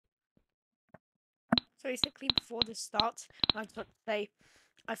So basically, before this starts, I just want to say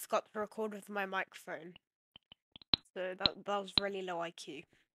I forgot to record with my microphone. So that was really low IQ.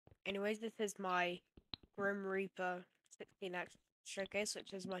 Anyways, this is my Grim Reaper 16X showcase,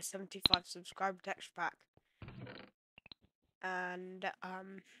 which is my 75 subscriber texture pack. And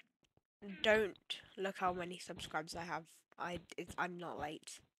don't look how many subscribers I have. I'm not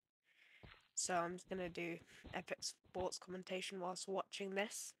late. So I'm just gonna do epic sports commentation whilst watching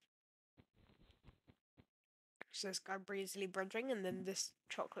this. So this guy breezily bridging, and then this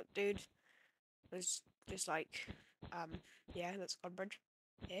chocolate dude was just like, yeah, let's go bridge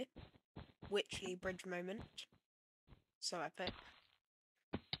here. Witchy bridge moment. So epic.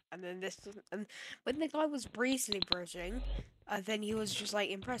 And then and when the guy was breezily bridging, then he was just like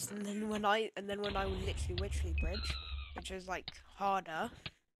impressed. And then when I would literally witchly bridge, which was like harder,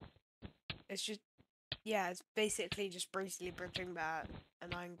 it's just, yeah, it's basically just breezily bridging that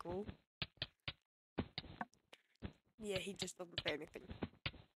an angle. Yeah, he just doesn't say anything.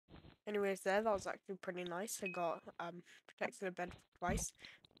 Anyways, that was actually pretty nice. I got protected a bed twice.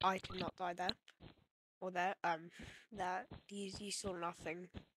 I did not die there. Or there. That you saw nothing.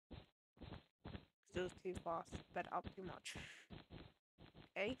 Still too fast. Bed up too much.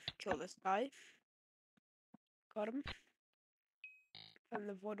 Okay, kill this guy. Got him. And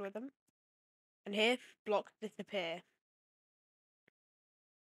the void with him. And here, blocks disappear.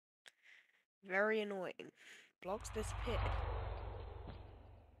 Very annoying. Blocks disappeared.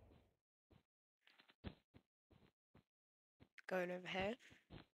 Going over here.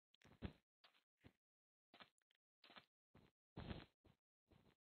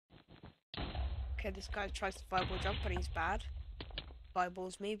 Okay, this guy tries to fireball jump, but he's bad.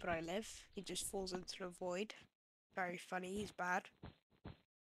 Fireballs me, but I live. He just falls into the void. Very funny, he's bad.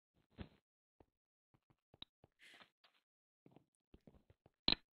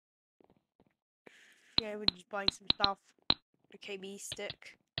 Yeah, we're just buying some stuff. The KB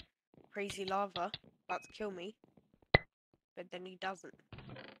stick. Crazy lava. About to kill me. But then he doesn't.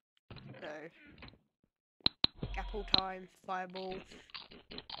 So, apple time, fireball.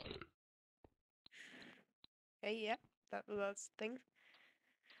 Okay, yeah, that's the thing.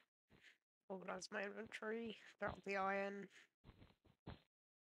 Organize my inventory. Throw out the iron.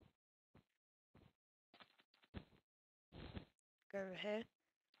 Go over here.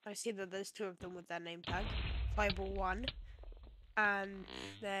 I see that there's two of them with their name tag. Fireball 1. And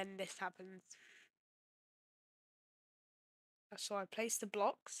then this happens. So I place the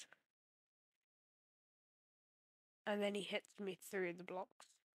blocks. And then he hits me through the blocks.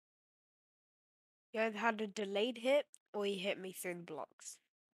 He either had a delayed hit, or he hit me through the blocks.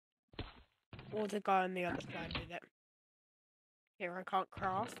 Or the guy on the other side did it. Here, I can't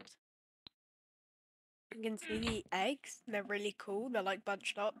craft. You can see the eggs. They're really cool. They're like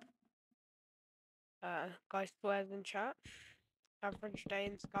bunched up. Guy swears in chat. Average day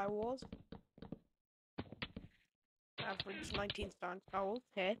in Sky Wars. Average 19 star in Sky Wars.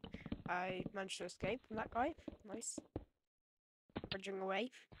 Here, I managed to escape from that guy. Nice. Bridging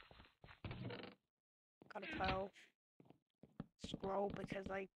away. Gotta file. Scroll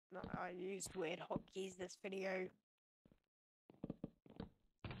because I used weird hotkeys this video.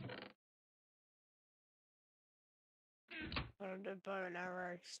 Got a bow and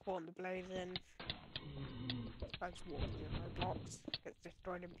arrow. Spawn the blaze in. I just walk through my blocks. Gets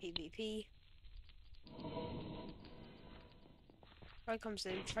destroyed in PvP. Guy comes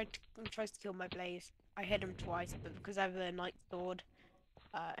in, tries to kill my blaze. I hit him twice, but because I have a night sword,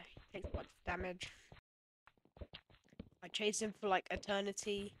 he takes much damage. I chase him for like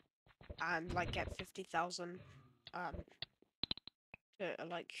eternity, and like get 50,000. To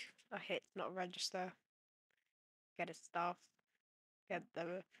like a hit, not register. Get his stuff. Get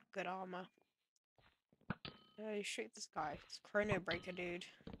the good armor. Shoot this guy. It's Chrono Breaker, dude.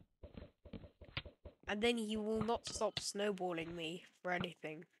 And then he will not stop snowballing me for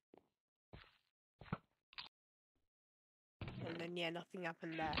anything. And then, yeah, nothing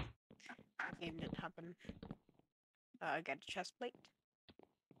happened there. That game didn't happen. I get a chest plate.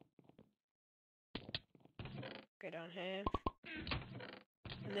 Go down here.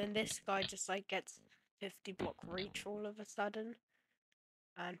 And then this guy just, like, gets 50 block reach all of a sudden.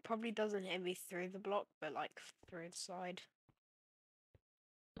 And probably doesn't hit me through the block, but, like, through the side.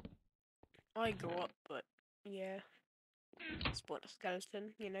 I go up, but, yeah. Spot a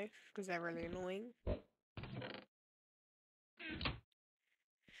skeleton, you know, because they're really annoying.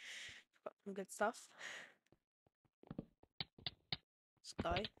 Got some good stuff. This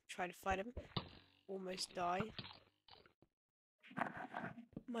guy, try to fight him. Almost die.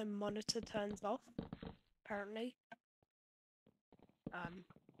 My monitor turns off, apparently.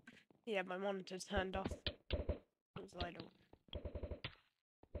 Yeah, my monitor turned off. It was idle.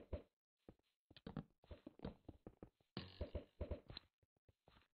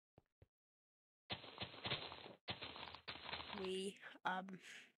 We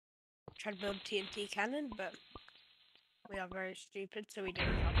tried to build TNT cannon, but we are very stupid, so we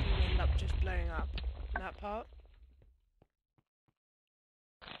didn't have to. We end up just blowing up that part.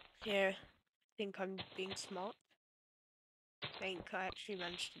 Here, I think I'm being smart. I think I actually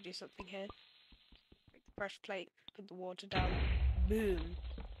managed to do something here. Break the pressure plate, put the water down, boom,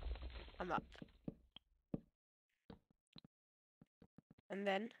 I'm up. And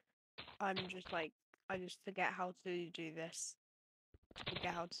then I'm just like, I just forget how to do this.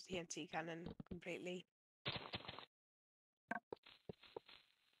 Forget how to TNT cannon completely.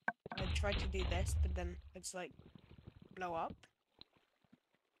 I tried to do this, but then it's like blow up.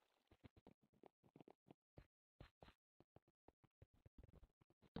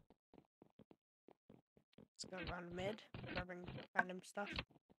 Let's go around mid, grabbing random stuff.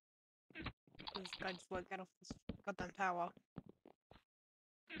 This guy just won't get off this goddamn tower.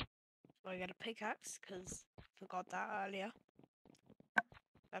 So I get a pickaxe, because I forgot that earlier.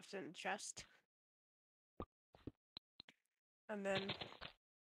 Left it in the chest. And then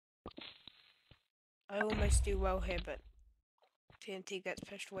I almost do well here, but TNT gets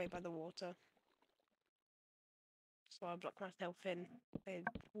pushed away by the water. So I block myself in with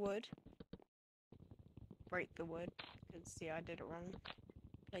wood. Break the wood, because yeah, I did it wrong.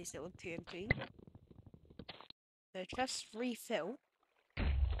 Place it with TNT. The chests refill.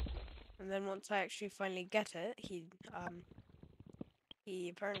 And then once I actually finally get it, he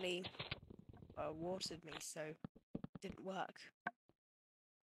apparently watered me, so it didn't work.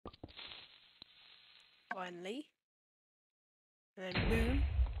 Finally. And then boom,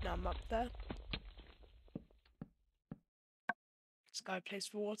 now I'm up there. This guy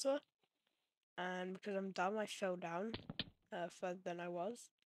placed water. And because I'm dumb, I fell down further than I was.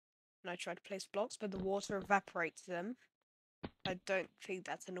 And I tried to place blocks, but the water evaporates them. I don't think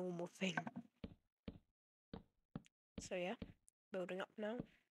that's a normal thing. So yeah, building up now.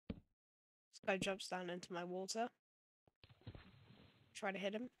 This guy jumps down into my water. Try to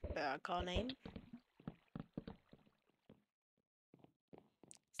hit him, but I can't aim.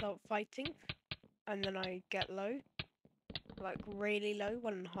 Start fighting, and then I get low. Like really low,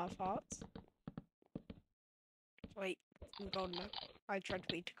 1.5 hearts. Wait, golden apple. I tried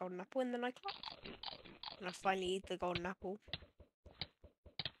to eat a golden apple and then I clapped. And I finally eat the golden apple.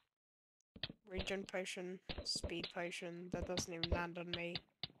 Regen potion, speed potion, that doesn't even land on me.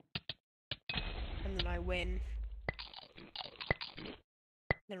 And then I win.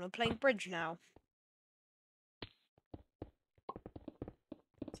 Then we're playing bridge now.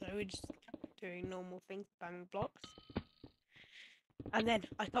 So we're just doing normal things, spamming blocks. And then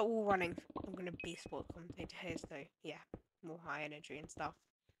I start wall running. I'm gonna be a sports commentator here, so yeah, more high energy and stuff.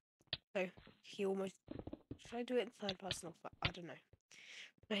 So he almost. Should I do it in third person or I don't know.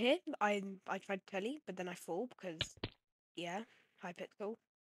 So here I tried to telly, but then I fall because yeah, high pixel.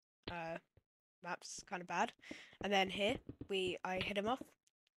 Map's kind of bad. And then here I hit him off.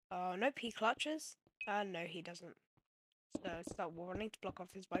 Nope, he clutches. No, he doesn't. So start wall running to block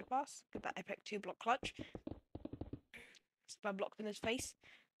off his bypass. Get that epic 2-block clutch. Spam blocks in his face.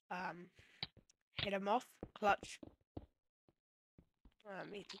 Hit him off. Clutch.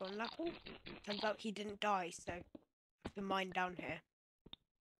 Eat the golden apple. Turns out he didn't die, so I have to mine down here.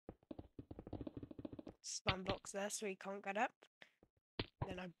 Spam blocks there so he can't get up.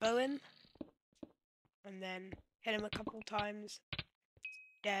 Then I bow him. And then hit him a couple times.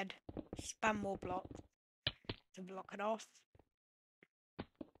 Dead. Spam more blocks to block it off.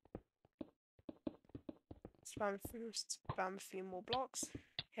 Spam a few more blocks.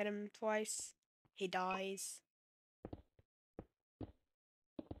 Hit him twice. He dies.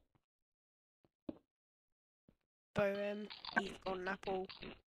 Bow him. He's got an apple.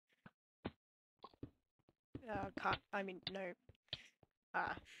 No.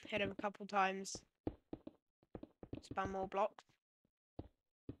 Hit him a couple times. Spam more blocks.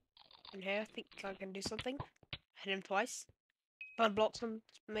 And here, I think I can do something. Hit him twice. Spam blocks and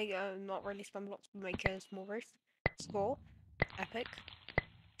make not really spam blocks, but make a small roof. Score. Epic.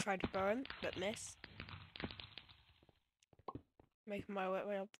 Try to bow him, but miss. Making my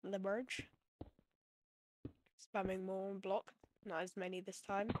way up the bridge. Spamming more block. Not as many this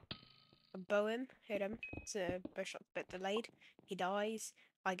time. I bow him, hit him. It's a bow shot's a bit delayed. He dies.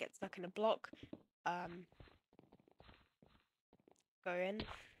 I get stuck in a block. Go in.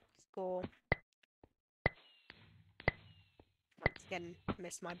 Score. Once again,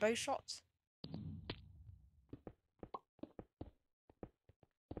 miss my bow shot.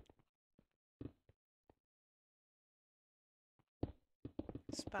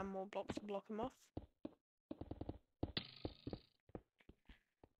 Spam more blocks to block him off.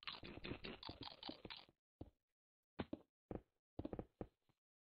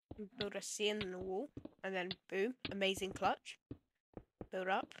 Build a C in the wall, and then boom, amazing clutch. Build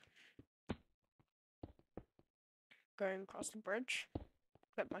up. Going across the bridge.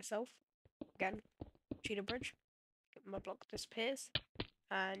 Clip myself. Again, cheetah bridge. Get my block disappears.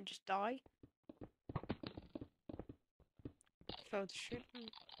 And just die. Fail to shoot him.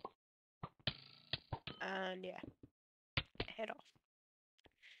 And yeah, head off.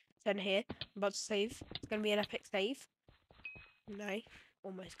 Then here, I'm about to save. It's gonna be an epic save. No,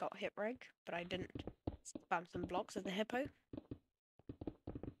 almost got hit reg, but I didn't. Spam some blocks as a hippo.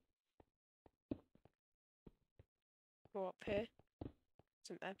 Go up here.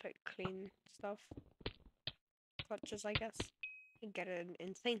 Some epic clean stuff. Clutches, I guess. And get an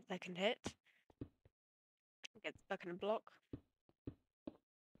insane second hit. Get stuck in a block.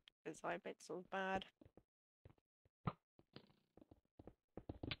 His side pixel's bad.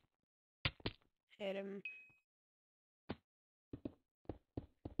 Hit him.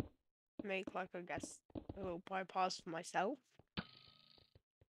 Make, like, I guess, a little bypass for myself.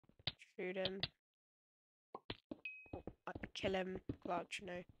 Shoot him. Kill him. Clutch,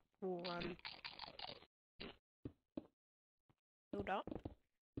 no. Wall run. Build up.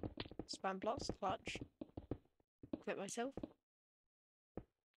 Spam blocks, clutch. Clip myself.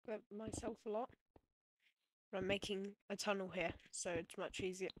 Clip myself a lot. But I'm making a tunnel here, so it's much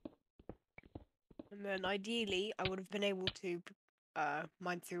easier. And then ideally, I would have been able to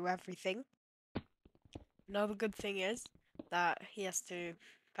mine through everything. Another good thing is that he has to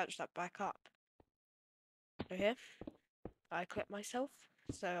patch that back up. So here, I clip myself,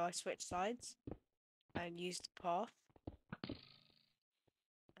 so I switch sides and use the path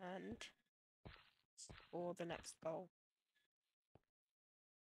and for the next goal.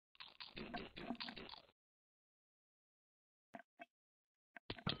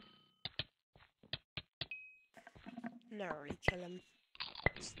 Narrowly kill him.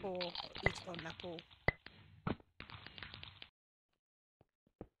 For each one apple.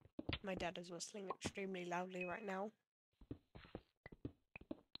 My dad is whistling extremely loudly right now.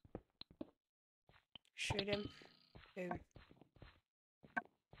 Shoot him. Boom.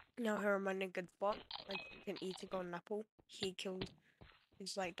 Now here I'm in a good spot. I can eat a golden apple. He killed.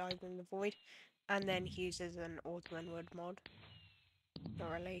 He's like died in the void. And then he uses an auto inward mod.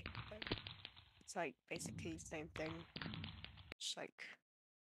 Not really. But it's like basically the same thing. Just like,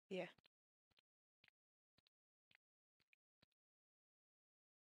 yeah.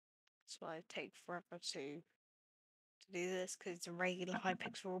 That's why it takes forever to do this, because it's a regular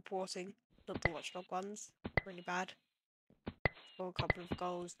Hypixel reporting, not the Watchdog ones. Really bad. Score a couple of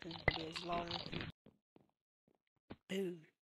goals because the video is long. Boom.